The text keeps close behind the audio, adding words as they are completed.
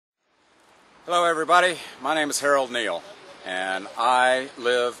Hello everybody, my name is Harold Neal and I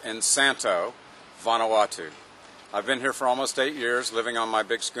live in Santo, Vanuatu. I've been here for almost 8 years living on my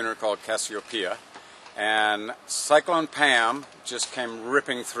big schooner called Cassiopeia, and Cyclone Pam just came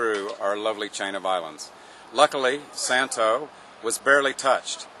ripping through our lovely chain of islands. Luckily, Santo was barely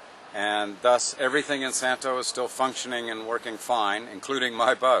touched, and thus everything in Santo is still functioning and working fine, including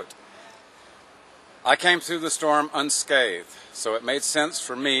my boat. I came through the storm unscathed, so it made sense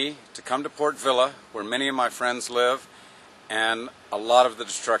for me to come to Port Vila, where many of my friends live, and a lot of the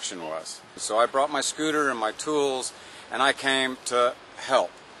destruction was. So I brought my scooter and my tools, and I came to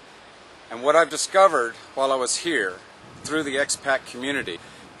help. And what I've discovered while I was here, through the expat community,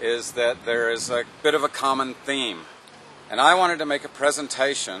 is that there is a bit of a common theme. And I wanted to make a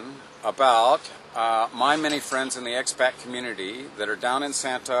presentation about my many friends in the expat community that are down in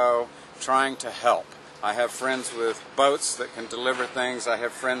Santo trying to help. I have friends with boats that can deliver things. I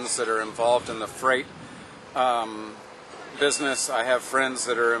have friends that are involved in the freight business. I have friends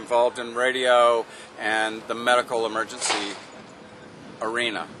that are involved in radio and the medical emergency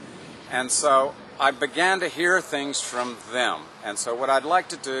arena. And so I began to hear things from them. And so what I'd like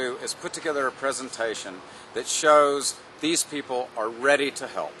to do is put together a presentation that shows these people are ready to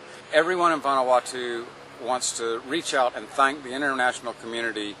help. Everyone in Vanuatu wants to reach out and thank the international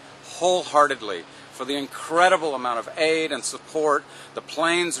community wholeheartedly for the incredible amount of aid and support. The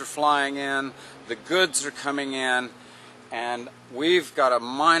planes are flying in, the goods are coming in, and we've got a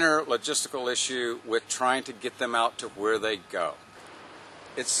minor logistical issue with trying to get them out to where they go.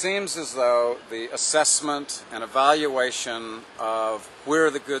 It seems as though the assessment and evaluation of where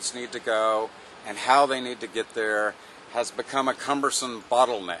the goods need to go and how they need to get there has become a cumbersome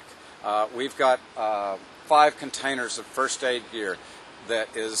bottleneck. We've got 5 containers of first aid gear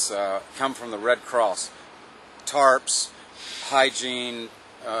that is come from the Red Cross. Tarps, hygiene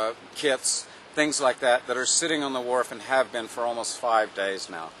kits, things like that that are sitting on the wharf and have been for almost 5 days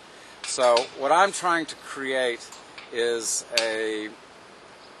now. So what I'm trying to create is an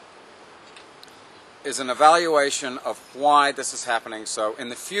evaluation of why this is happening, so in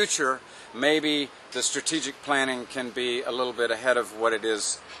the future maybe the strategic planning can be a little bit ahead of what it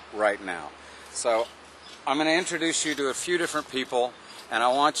is right now. So I'm going to introduce you to a few different people, and I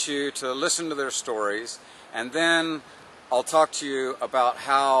want you to listen to their stories, and then I'll talk to you about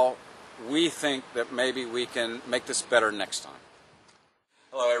how we think that maybe we can make this better next time.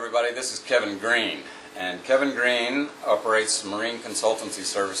 Hello everybody, this is Kevin Green. And Kevin Green operates marine consultancy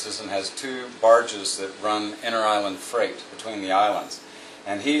services and has 2 barges that run inter-island freight between the islands.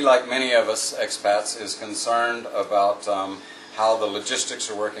 And he, like many of us expats, is concerned about how the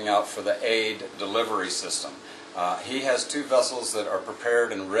logistics are working out for the aid delivery system. He has 2 vessels that are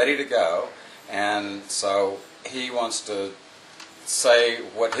prepared and ready to go, and so he wants to say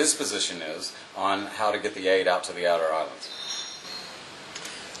what his position is on how to get the aid out to the outer islands.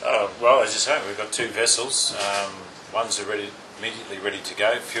 Well, as you say, we've got 2 vessels. One's immediately ready to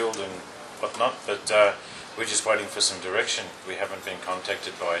go, fueled and whatnot, but we're just waiting for some direction. We haven't been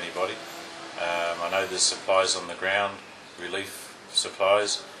contacted by anybody. I know there's supplies on the ground, relief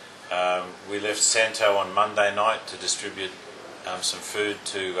supplies. We left Santo on Monday night to distribute some food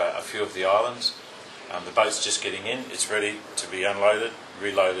to a few of the islands. The boat's just getting in, it's ready to be unloaded,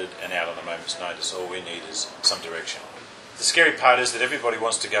 reloaded and out on a moment's notice. All we need is some direction. The scary part is that everybody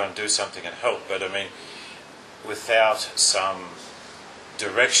wants to go and do something and help, but I mean, without some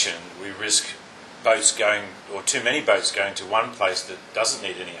direction, we risk boats going, or too many boats going to one place that doesn't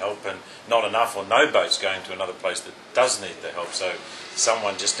need any help, and not enough or no boats going to another place that does need the help. So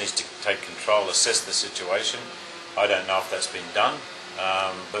someone just needs to take control, assess the situation. I don't know if that's been done,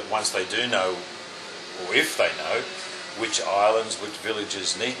 but once they do know, or if they know, which islands, which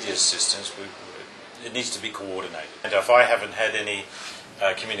villages need the assistance, it needs to be coordinated. And if I haven't had any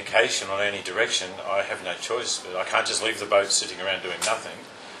communication or any direction, I have no choice. But I can't just leave the boat sitting around doing nothing,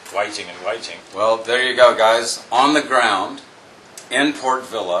 waiting and waiting. Well, there you go, guys. On the ground, in Port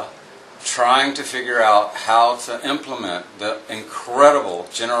Vila, trying to figure out how to implement the incredible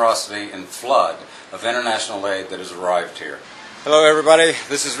generosity and flood of international aid that has arrived here. Hello everybody,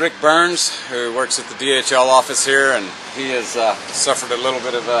 this is Rick Burns, who works at the DHL office here, and he has suffered a little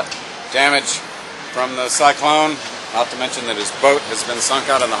bit of damage from the cyclone, not to mention that his boat has been sunk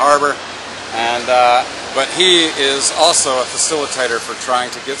out in the harbor, and but he is also a facilitator for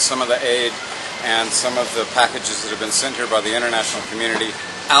trying to get some of the aid and some of the packages that have been sent here by the international community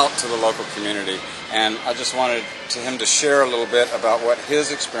out to the local community. And I just wanted him to share a little bit about what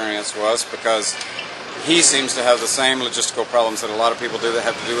his experience was, because he seems to have the same logistical problems that a lot of people do that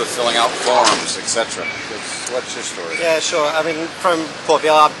have to do with filling out forms, etc. What's your story? Yeah, sure. I mean, from Port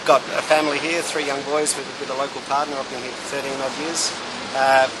Vila, I've got a family here, 3 young boys with a local partner. I've been here for 13 odd years.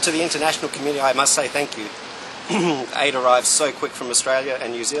 To the international community, I must say thank you. Aid arrived so quick from Australia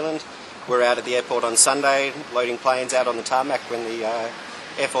and New Zealand. We're out at the airport on Sunday, loading planes out on the tarmac when the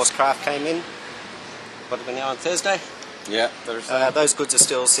Air Force craft came in. What are we now, on Thursday? Yeah, Thursday. Those goods are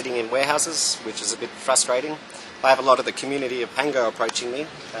still sitting in warehouses, which is a bit frustrating. I have a lot of the community of Pango approaching me,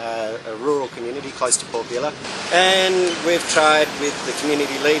 a rural community close to Port Vila. And we've tried with the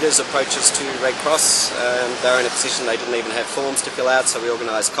community leaders approaches to Red Cross. They're in a position they didn't even have forms to fill out, so we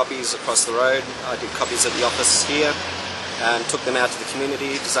organised copies across the road. I did copies at the office here, took them out to the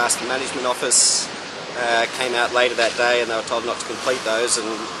community, disaster management office, came out later that day and they were told not to complete those, and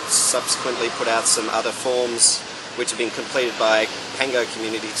subsequently put out some other forms which have been completed by Pango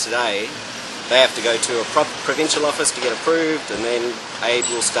community today. They have to go to a provincial office to get approved, and then aid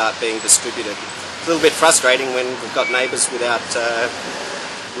will start being distributed. It's a little bit frustrating when we've got neighbours without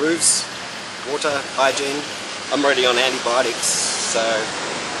roofs, water, hygiene. I'm already on antibiotics, so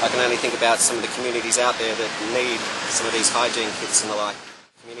I can only think about some of the communities out there that need some of these hygiene kits and the like.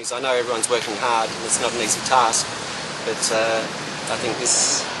 Communities, I know everyone's working hard, and it's not an easy task, but I think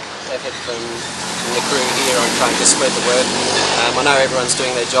this effort from the crew here on trying to spread the word. I know everyone's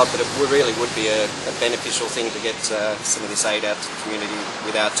doing their job, but it really would be a beneficial thing to get some of this aid out to the community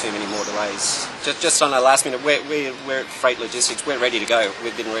without too many more delays. Just on a last minute, we're at Freight Logistics, we're ready to go.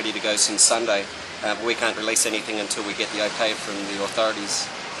 We've been ready to go since Sunday, but we can't release anything until we get the okay from the authorities,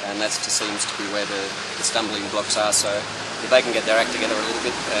 and that just seems to be where the stumbling blocks are. So if they can get their act together a little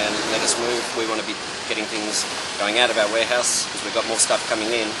bit and let us move, we want to be getting things going out of our warehouse because we've got more stuff coming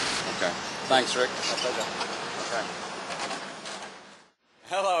in. Okay. Thanks, Rick. My pleasure. Okay.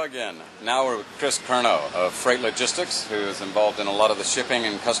 Hello again. Now we're with Chris Curnow of Freight Logistics, who is involved in a lot of the shipping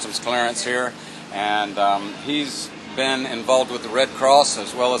and customs clearance here, and he's been involved with the Red Cross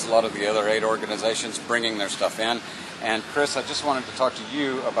as well as a lot of the other aid organizations bringing their stuff in. And Chris, I just wanted to talk to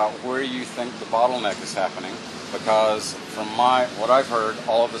you about where you think the bottleneck is happening, because from what I've heard,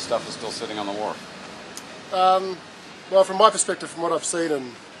 all of the stuff is still sitting on the wharf. Well, from my perspective, from what I've seen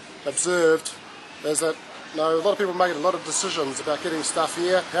and observed, is that a lot of people make a lot of decisions about getting stuff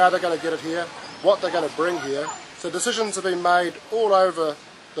here, how they're going to get it here, what they're going to bring here. So decisions have been made all over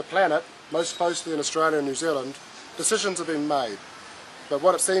the planet, most closely in Australia and New Zealand. Decisions have been made. But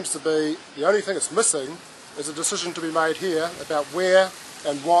what it seems to be, the only thing that's missing is a decision to be made here about where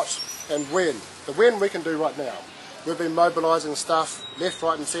and what and when. The when we can do right now. We've been mobilising stuff left,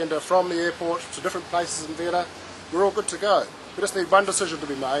 right and centre from the airport to different places in Vila. We're all good to go. We just need one decision to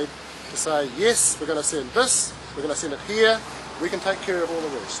be made to say, yes, we're going to send this, we're going to send it here, we can take care of all the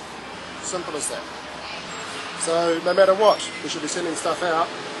rest. Simple as that. So no matter what, we should be sending stuff out.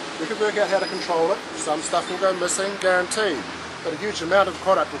 We can work out how to control it. Some stuff will go missing, guaranteed. But a huge amount of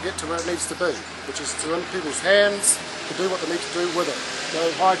product will get to where it needs to be, which is to in people's hands to do what they need to do with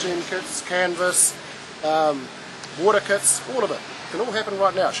it. Hygiene kits, canvas, water kits, all of it. It can all happen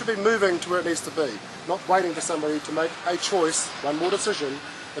right now. It should be moving to where it needs to be, not waiting for somebody to make a choice, one more decision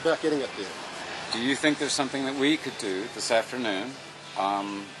about getting it there. Do you think there's something that we could do this afternoon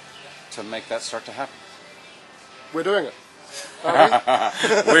to make that start to happen? We're doing it. Are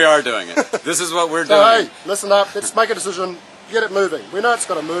We are doing it. This is what we're so, doing. hey, listen up, let's make a decision, get it moving. We know it's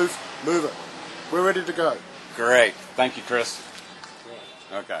got to move it. We're ready to go. Great. Thank you, Chris.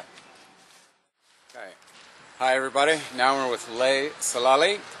 Okay. Hi, everybody. Now we're with Lay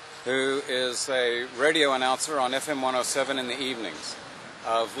Salali, who is a radio announcer on FM 107 in the evenings.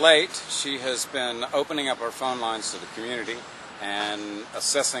 Of late, she has been opening up our phone lines to the community and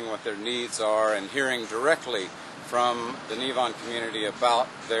assessing what their needs are and hearing directly from the Nevon community about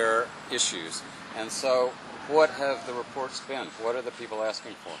their issues. And so, what have the reports been? What are the people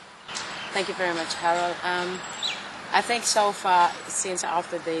asking for? Thank you very much, Harold. I think so far, since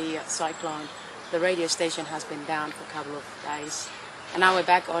after the cyclone, the radio station has been down for a couple of days. And now we're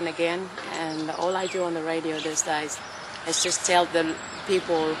back on again, and all I do on the radio these days is just tell the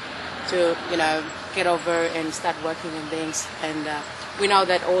people to, get over and start working on things. And we know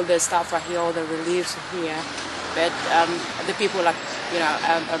that all the stuff are here, all the reliefs are here, but the people are,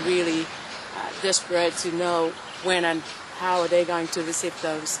 are really desperate to know when and how are they going to receive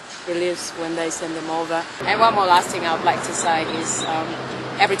those reliefs when they send them over. And one more last thing I would like to say is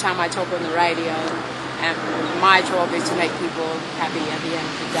every time I talk on the radio, my job is to make people happy at the end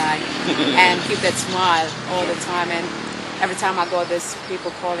of the day and keep that smile all the time. And every time I go, there's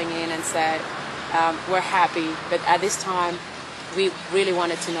people calling in and say, we're happy, but at this time, we really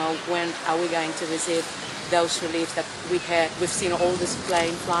wanted to know when are we going to receive those reliefs that we've seen all this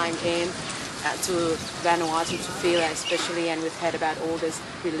plane flying in to Vanuatu, to Fila especially, and we've heard about all this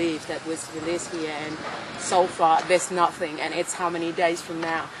relief that was released here, and so far there's nothing, and it's how many days from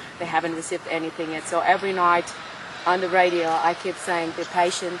now they haven't received anything yet. So every night on the radio I keep saying be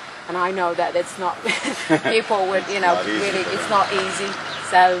patient, and I know that it's not people would, you know, really it's not easy.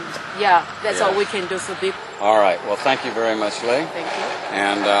 So yeah, that's all we can do for people. All right, well thank you very much, Lee. Thank you.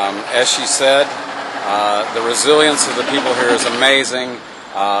 And as she said, the resilience of the people here is amazing.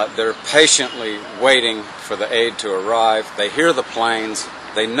 They're patiently waiting for the aid to arrive. They hear the planes,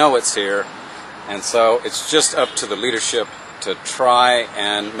 they know it's here, and so it's just up to the leadership to try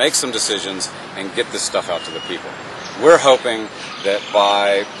and make some decisions and get this stuff out to the people. We're hoping that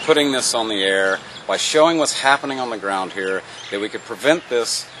by putting this on the air, by showing what's happening on the ground here, that we could prevent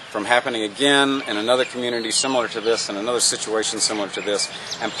this from happening again in another community similar to this, in another situation similar to this,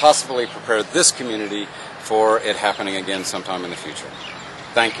 and possibly prepare this community for it happening again sometime in the future.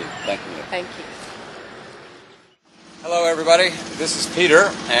 Thank you. Thank you. Thank you. Hello everybody, this is Peter,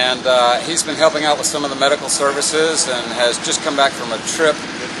 and he's been helping out with some of the medical services and has just come back from a trip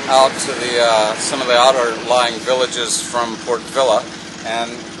out to the some of the outer lying villages from Port Vila. And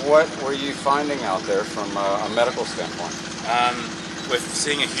what were you finding out there from a medical standpoint? We're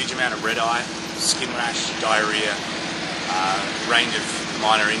seeing a huge amount of red eye, skin rash, diarrhea, range of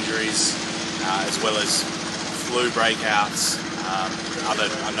minor injuries, as well as flu breakouts, other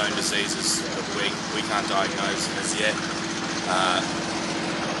unknown diseases that we can't diagnose as yet. A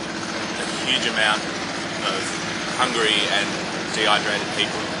huge amount of hungry and dehydrated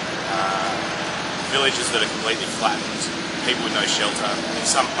people. Villages that are completely flattened, people with no shelter. In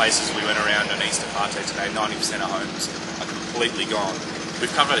some places we went around on East Aparte today, 90% of homes are completely gone.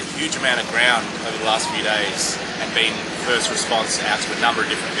 We've covered a huge amount of ground over the last few days and been first response out to a number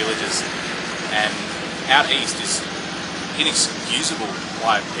of different villages. And out east is inexcusable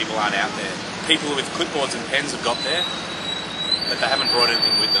why people aren't out there. People with clipboards and pens have got there, but they haven't brought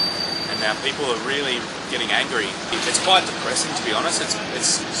anything with them. And now people are really getting angry. It's quite depressing, to be honest.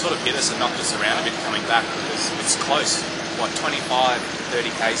 It's sort of hit us and knocked us around a bit coming back, because it's close, what, 25,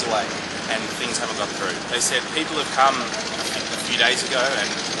 30 k's away, and things haven't got through. They said people have come a few days ago and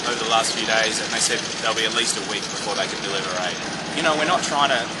over the last few days, and they said there'll be at least a week before they can deliver aid. You know, we're not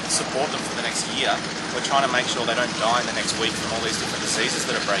trying to support them for the next year. We're trying to make sure they don't die in the next week from all these different diseases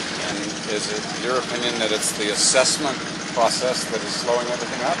that are breaking out. And is it your opinion that it's the assessment process that is slowing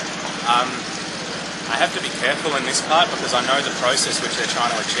everything up? I have to be careful in this part, because I know the process which they're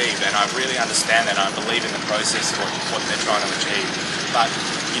trying to achieve, and I really understand that. I believe in the process of what they're trying to achieve. But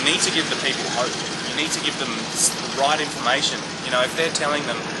you need to give the people hope. You need to give them the right information. You know, if they're telling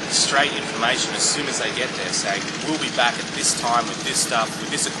them straight information as soon as they get there, saying, we'll be back at this time with this stuff,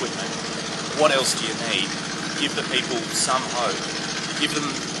 with this equipment, what else do you need? Give the people some hope. Give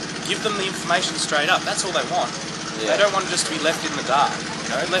them the information straight up. That's all they want. Yeah. They don't want to just be left in the dark.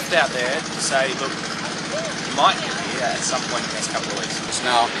 You know, left out there to say, look, you might get here at some point in the next couple of weeks.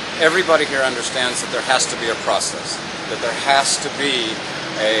 Now, everybody here understands that there has to be a process, that there has to be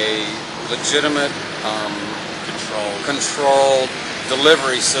a legitimate, controlled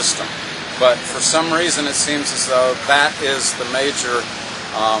delivery system. But for some reason, it seems as though that is the major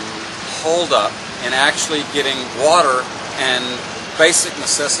holdup in actually getting water and basic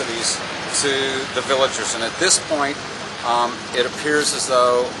necessities to the villagers. And at this point, it appears as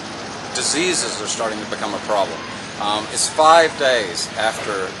though diseases are starting to become a problem. It's 5 days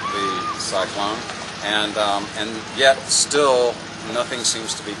after the cyclone, and yet still nothing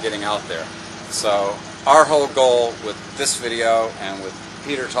seems to be getting out there. So our whole goal with this video and with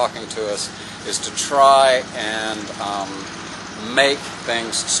Peter talking to us is to try and make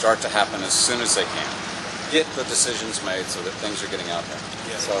things start to happen as soon as they can. Get the decisions made so that things are getting out there.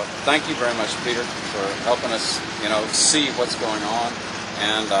 Yeah. So thank you very much, Peter, for helping us, see what's going on,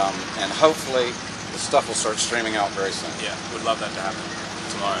 and hopefully the stuff will start streaming out very soon. Yeah, would love that to happen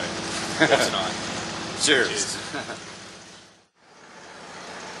tomorrow or tonight. Cheers. Cheers.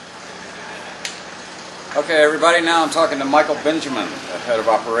 Okay, everybody, now I'm talking to Michael Benjamin, the head of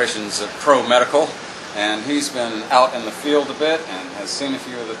operations at Pro Medical, and he's been out in the field a bit and has seen a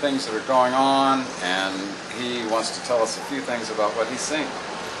few of the things that are going on, and he wants to tell us a few things about what he's seen.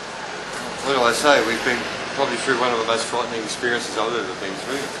 What do I say? We've been probably through one of the most frightening experiences I've ever been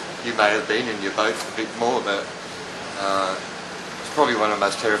through. You may have been in your boat a bit more, but it's probably one of the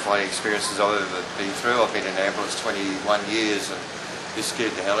most terrifying experiences I've ever been through. I've been in an ambulance 21 years, and it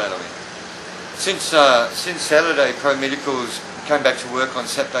scared the hell out of me. Since Saturday, Pro Medicals came back to work on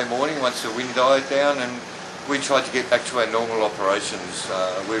Saturday morning once the wind died down, and we tried to get back to our normal operations.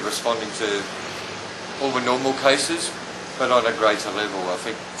 We're responding to all the normal cases, but on a greater level. I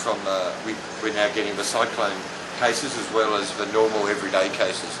think from we're now getting the cyclone cases as well as the normal everyday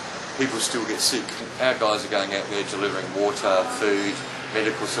cases. People still get sick. Our guys are going out there delivering water, food,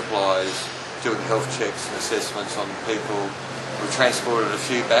 medical supplies, doing health checks and assessments on people. We've transported a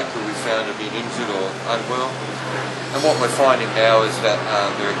few back who we found have been injured or unwell. And what we're finding now is that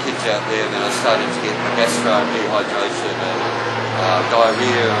there are kids out there that are starting to get gastro, dehydration and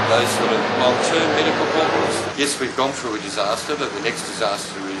diarrhea and those sort of long-term medical problems. Yes, we've gone through a disaster, but the next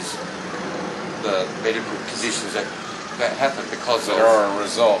disaster is the medical conditions that happen because that are a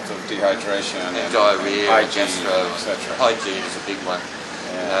result of dehydration and diarrhea, hygiene, gastro, etc. Hygiene is a big one.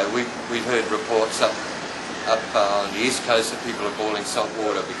 Yeah. We've heard reports up on the east coast that people are boiling salt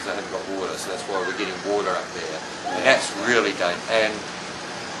water because they haven't got water, so that's why we're getting water up there. Yeah. And that's really dangerous.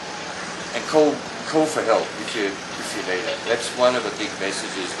 And call for help if you need it. That's one of the big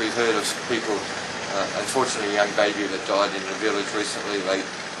messages. We've heard of people, unfortunately, a young baby that died in the village recently.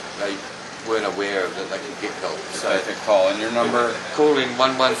 They weren't aware that they could get help. So they could call. And your number? Call in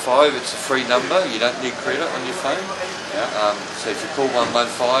 115. It's a free number. You don't need credit on your phone. Yeah. So if you call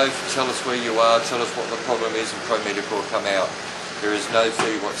 115, tell us where you are, tell us what the problem is, and ProMedical will come out. There is no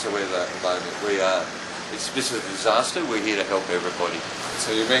fee whatsoever at the moment. This is a disaster. We're here to help everybody.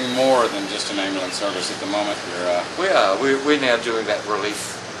 So you're being more than just an ambulance service at the moment. We are. We're now doing that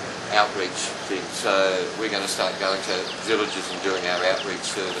relief outreach thing. So we're going to start going to villages and doing our outreach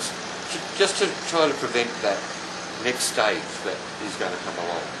service, just to try to prevent that next stage that is going to come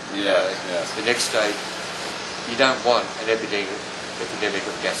along. Yeah, yes. The next stage, you don't want an epidemic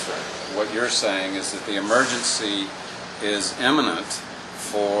of gastro. What you're saying is that the emergency is imminent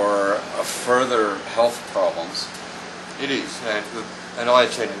for further health problems. It is, and I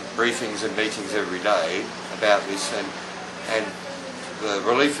attend briefings and meetings every day about this, and the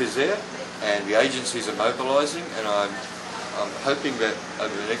relief is there, and the agencies are mobilising, and I'm hoping that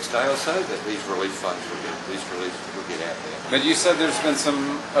over the next day or so that these relief funds will get out there. But you said there's been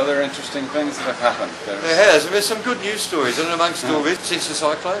some other interesting things that have happened. There has, and there's some good news stories, and amongst all this, since the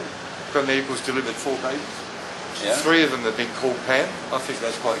cyclone, ProMedical's delivered 4 babies. Yeah. 3 of them have been called Pam. I think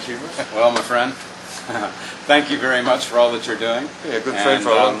that's quite humorous. Well, my friend, thank you very much for all that you're doing. Yeah, good friend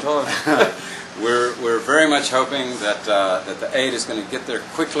for a long time. We're very much hoping that the aid is going to get there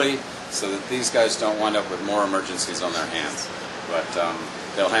quickly, so that these guys don't wind up with more emergencies on their hands. But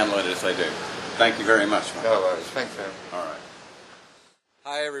they'll handle it if they do. Thank you very much, man. No worries. Thanks, man. All right.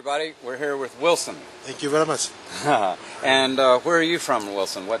 Hi, everybody. We're here with Wilson. Thank you very much. And where are you from,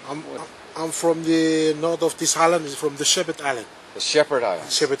 Wilson? I'm from the north of this island, from the Shepherd Island. The Shepherd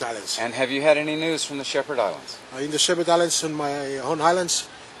Islands. Shepherd Islands. And have you had any news from the Shepherd Islands? In the Shepherd Islands, in my own islands,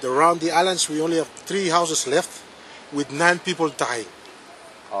 around the islands, we only have 3 houses left, with 9 people dying.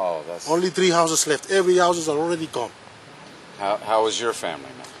 Oh, that's... Only 3 houses left. Every house is already gone. How is your family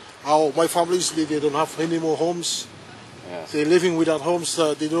now? Oh, my families, they don't have any more homes. Yes. They're living without homes.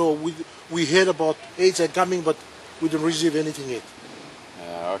 They don't. We heard about AIDS are coming, but we don't receive anything yet.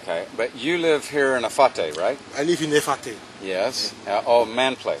 Okay, but you live here in Afate, right? I live in Afate. Yes. Oh,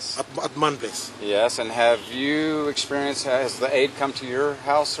 Man Place. At Man Place. Yes, and have you experienced, has the aid come to your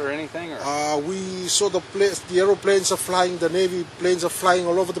house or anything? Or? We saw the aeroplanes are flying, the Navy planes are flying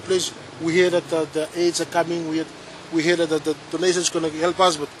all over the place. We hear that the aids are coming, we hear that the donations are going to help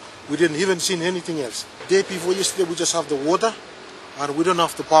us, but we didn't even see anything else. Day before yesterday, we just have the water, and we don't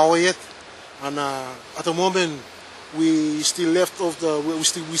have the power yet. And at the moment, we still left with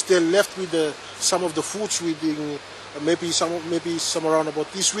some of the foods. Maybe some around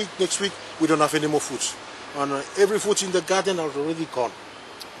about this week, next week, we don't have any more foods. And every food in the garden are already gone.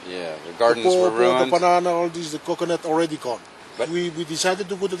 Yeah, the gardens were ruined. The banana, all these, the coconut already gone. But we decided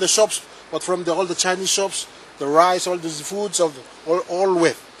to go to the shops, but from all the Chinese shops, the rice, all these foods, all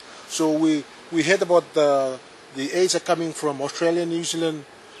wet. So we heard about the aids are coming from Australia, New Zealand,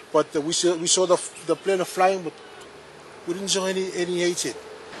 but we saw the plane flying, but we didn't see any aids yet.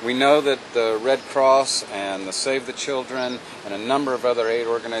 We know that the Red Cross and the Save the Children and a number of other aid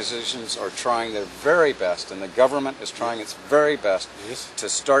organizations are trying their very best, and the government is trying its very best to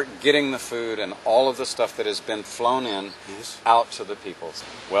start getting the food and all of the stuff that has been flown in out to the peoples.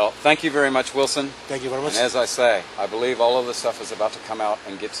 Well, thank you very much, Wilson. Thank you very much. And as I say, I believe all of the stuff is about to come out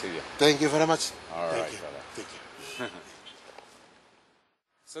and get to you. Thank you very much. All right, brother. Thank you.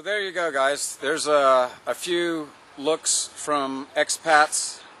 So there you go, guys. There's a few looks from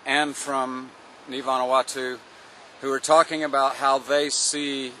expats and from Vanuatu who are talking about how they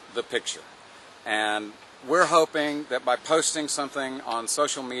see the picture. And we're hoping that by posting something on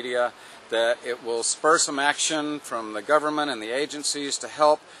social media that it will spur some action from the government and the agencies to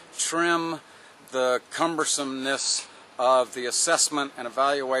help trim the cumbersomeness of the assessment and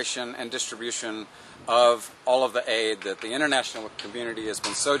evaluation and distribution of all of the aid that the international community has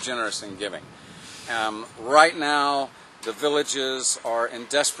been so generous in giving. Right now, the villages are in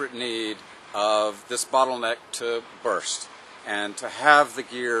desperate need of this bottleneck to burst and to have the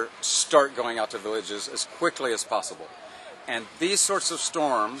gear start going out to villages as quickly as possible. And these sorts of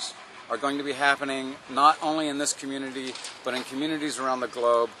storms are going to be happening not only in this community, but in communities around the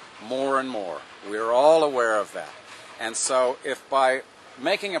globe more and more. We're all aware of that. And so if by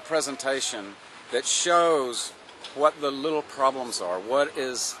making a presentation that shows what the little problems are, what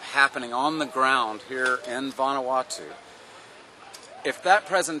is happening on the ground here in Vanuatu, if that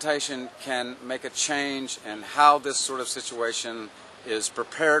presentation can make a change in how this sort of situation is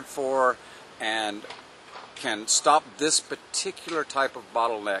prepared for and can stop this particular type of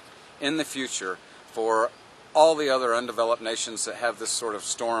bottleneck in the future for all the other undeveloped nations that have this sort of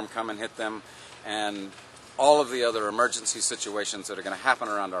storm come and hit them and all of the other emergency situations that are going to happen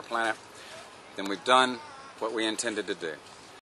around our planet, then we've done what we intended to do.